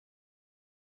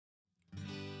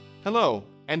Hello,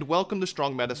 and welcome to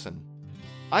Strong Medicine.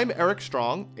 I'm Eric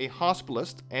Strong, a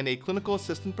hospitalist and a clinical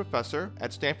assistant professor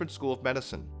at Stanford School of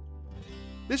Medicine.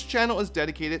 This channel is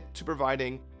dedicated to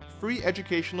providing free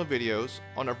educational videos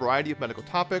on a variety of medical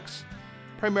topics,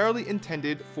 primarily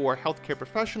intended for healthcare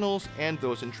professionals and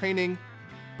those in training,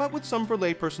 but with some for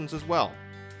laypersons as well.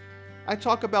 I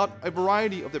talk about a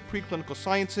variety of the preclinical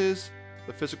sciences,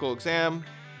 the physical exam,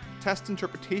 test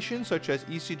interpretation such as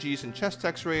ECGs and chest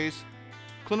x-rays,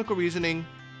 clinical reasoning,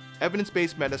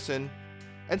 evidence-based medicine,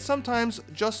 and sometimes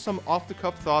just some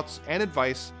off-the-cuff thoughts and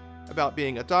advice about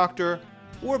being a doctor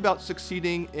or about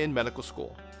succeeding in medical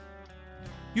school.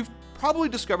 You've probably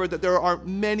discovered that there are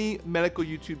many medical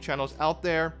YouTube channels out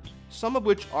there, some of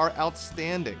which are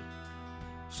outstanding.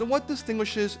 So what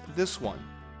distinguishes this one?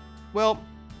 Well,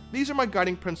 these are my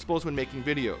guiding principles when making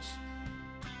videos.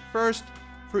 First,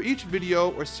 for each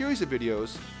video or series of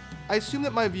videos, I assume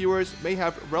that my viewers may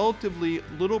have relatively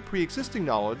little pre-existing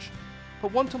knowledge,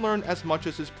 but want to learn as much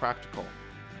as is practical.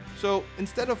 So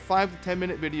instead of 5 to 10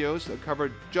 minute videos that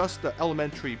cover just the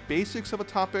elementary basics of a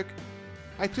topic,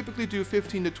 I typically do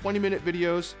 15 to 20 minute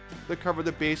videos that cover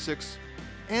the basics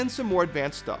and some more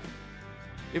advanced stuff.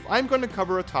 If I'm going to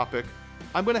cover a topic,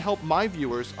 I'm going to help my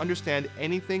viewers understand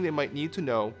anything they might need to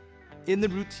know in the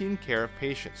routine care of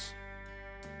patients.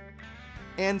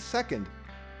 And second,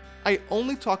 I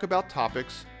only talk about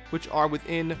topics which are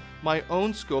within my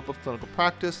own scope of clinical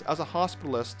practice as a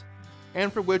hospitalist,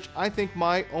 and for which I think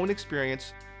my own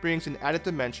experience brings an added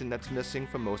dimension that's missing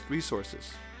from most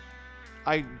resources.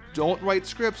 I don't write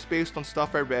scripts based on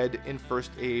stuff I read in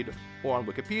first aid or on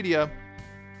Wikipedia.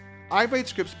 I write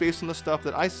scripts based on the stuff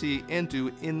that I see and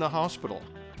do in the hospital.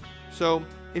 So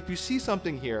if you see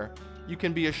something here, you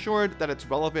can be assured that it's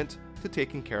relevant to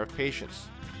taking care of patients.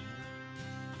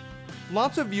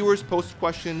 Lots of viewers post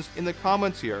questions in the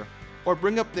comments here or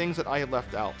bring up things that I had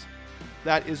left out.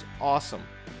 That is awesome.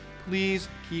 Please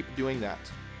keep doing that.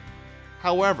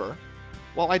 However,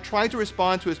 while I try to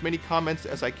respond to as many comments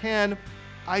as I can,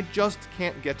 I just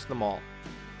can't get to them all.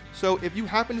 So if you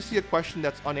happen to see a question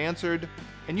that's unanswered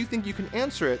and you think you can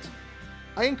answer it,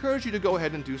 I encourage you to go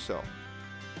ahead and do so.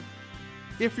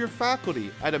 If you're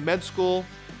faculty at a med school,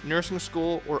 nursing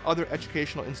school, or other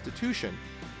educational institution,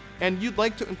 and you'd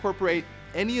like to incorporate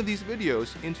any of these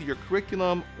videos into your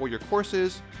curriculum or your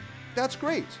courses, that's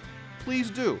great. Please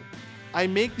do. I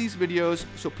make these videos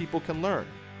so people can learn.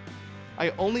 I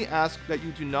only ask that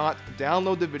you do not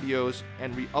download the videos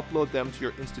and re-upload them to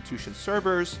your institution's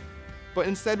servers, but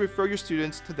instead refer your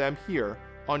students to them here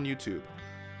on YouTube.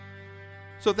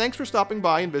 So thanks for stopping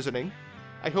by and visiting.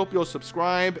 I hope you'll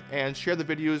subscribe and share the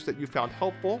videos that you found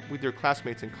helpful with your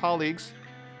classmates and colleagues.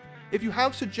 If you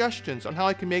have suggestions on how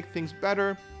I can make things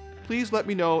better, please let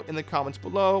me know in the comments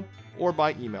below or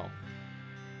by email.